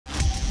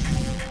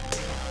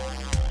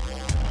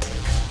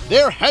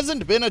There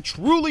hasn't been a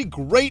truly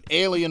great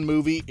Alien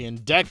movie in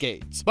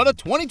decades, but a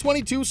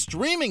 2022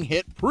 streaming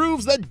hit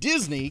proves that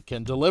Disney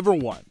can deliver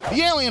one.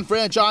 The Alien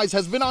franchise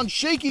has been on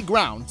shaky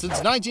ground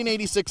since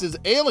 1986's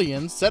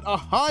Aliens set a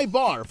high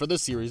bar for the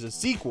series'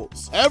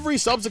 sequels. Every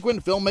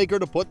subsequent filmmaker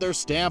to put their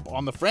stamp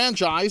on the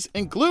franchise,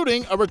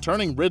 including a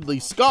returning Ridley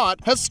Scott,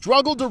 has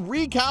struggled to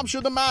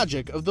recapture the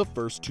magic of the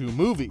first two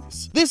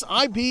movies. This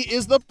IP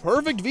is the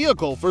perfect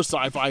vehicle for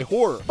sci-fi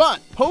horror,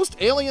 but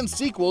post-Alien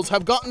sequels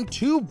have gotten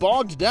too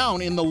bogged down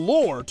in the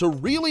lore to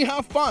really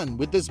have fun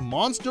with this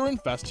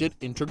monster-infested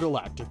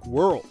intergalactic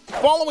world.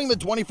 Following the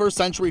 21st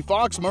Century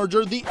Fox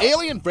merger, the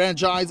Alien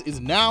franchise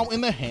is now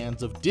in the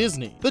hands of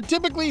Disney. The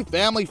typically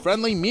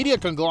family-friendly media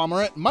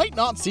conglomerate might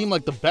not seem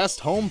like the best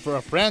home for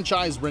a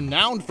franchise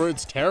renowned for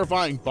its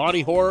terrifying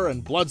body horror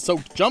and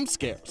blood-soaked jump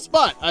scares,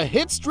 but a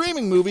hit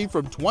streaming movie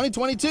from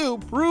 2022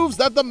 proves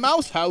that the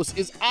Mouse House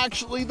is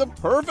actually the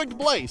perfect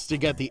place to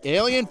get the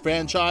Alien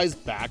franchise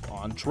back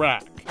on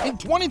track. In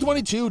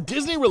 2022,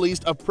 Disney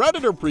released a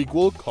Predator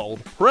prequel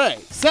called Prey.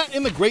 Set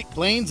in the Great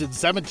Plains in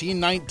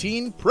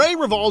 1719, Prey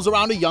revolves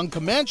around a young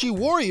Comanche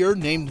warrior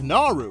named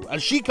Naru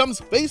as she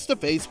comes face to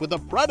face with a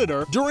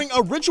predator during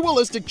a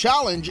ritualistic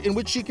challenge in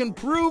which she can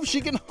prove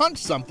she can hunt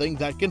something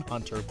that can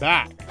hunt her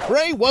back.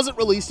 Prey wasn't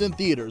released in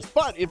theaters,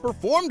 but it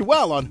performed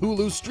well on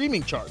Hulu's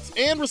streaming charts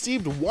and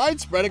received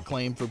widespread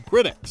acclaim from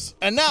critics.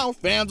 And now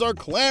fans are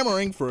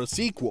clamoring for a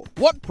sequel.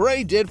 What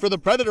Prey did for the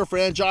Predator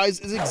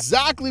franchise is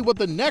exactly what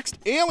the next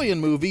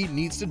Alien movie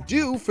needs to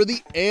do for the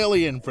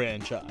Alien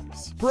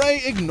franchise.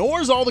 Prey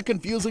ignores all the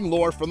confusing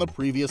lore from the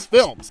previous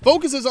films,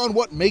 focuses on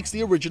what makes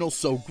the original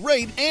so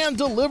great, and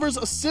delivers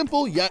a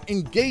simple yet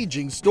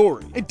engaging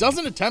story. It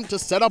doesn't attempt to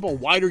set up a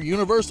wider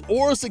universe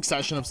or a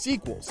succession of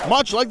sequels.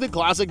 Much like the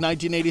classic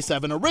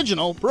 1987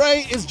 original,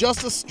 Prey is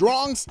just a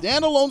strong,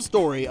 standalone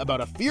story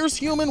about a fierce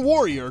human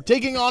warrior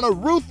taking on a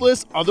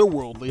ruthless,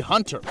 otherworldly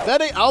hunter.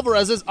 Fede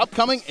Alvarez's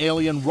upcoming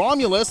Alien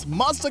Romulus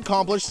must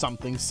accomplish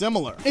something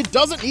similar. It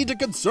doesn't need to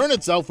concern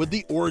itself with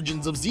the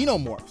origins of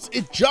xenomorphs.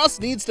 It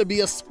just needs to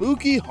be a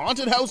spooky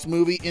haunted house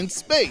movie in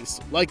space,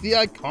 like the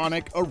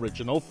iconic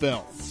original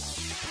film.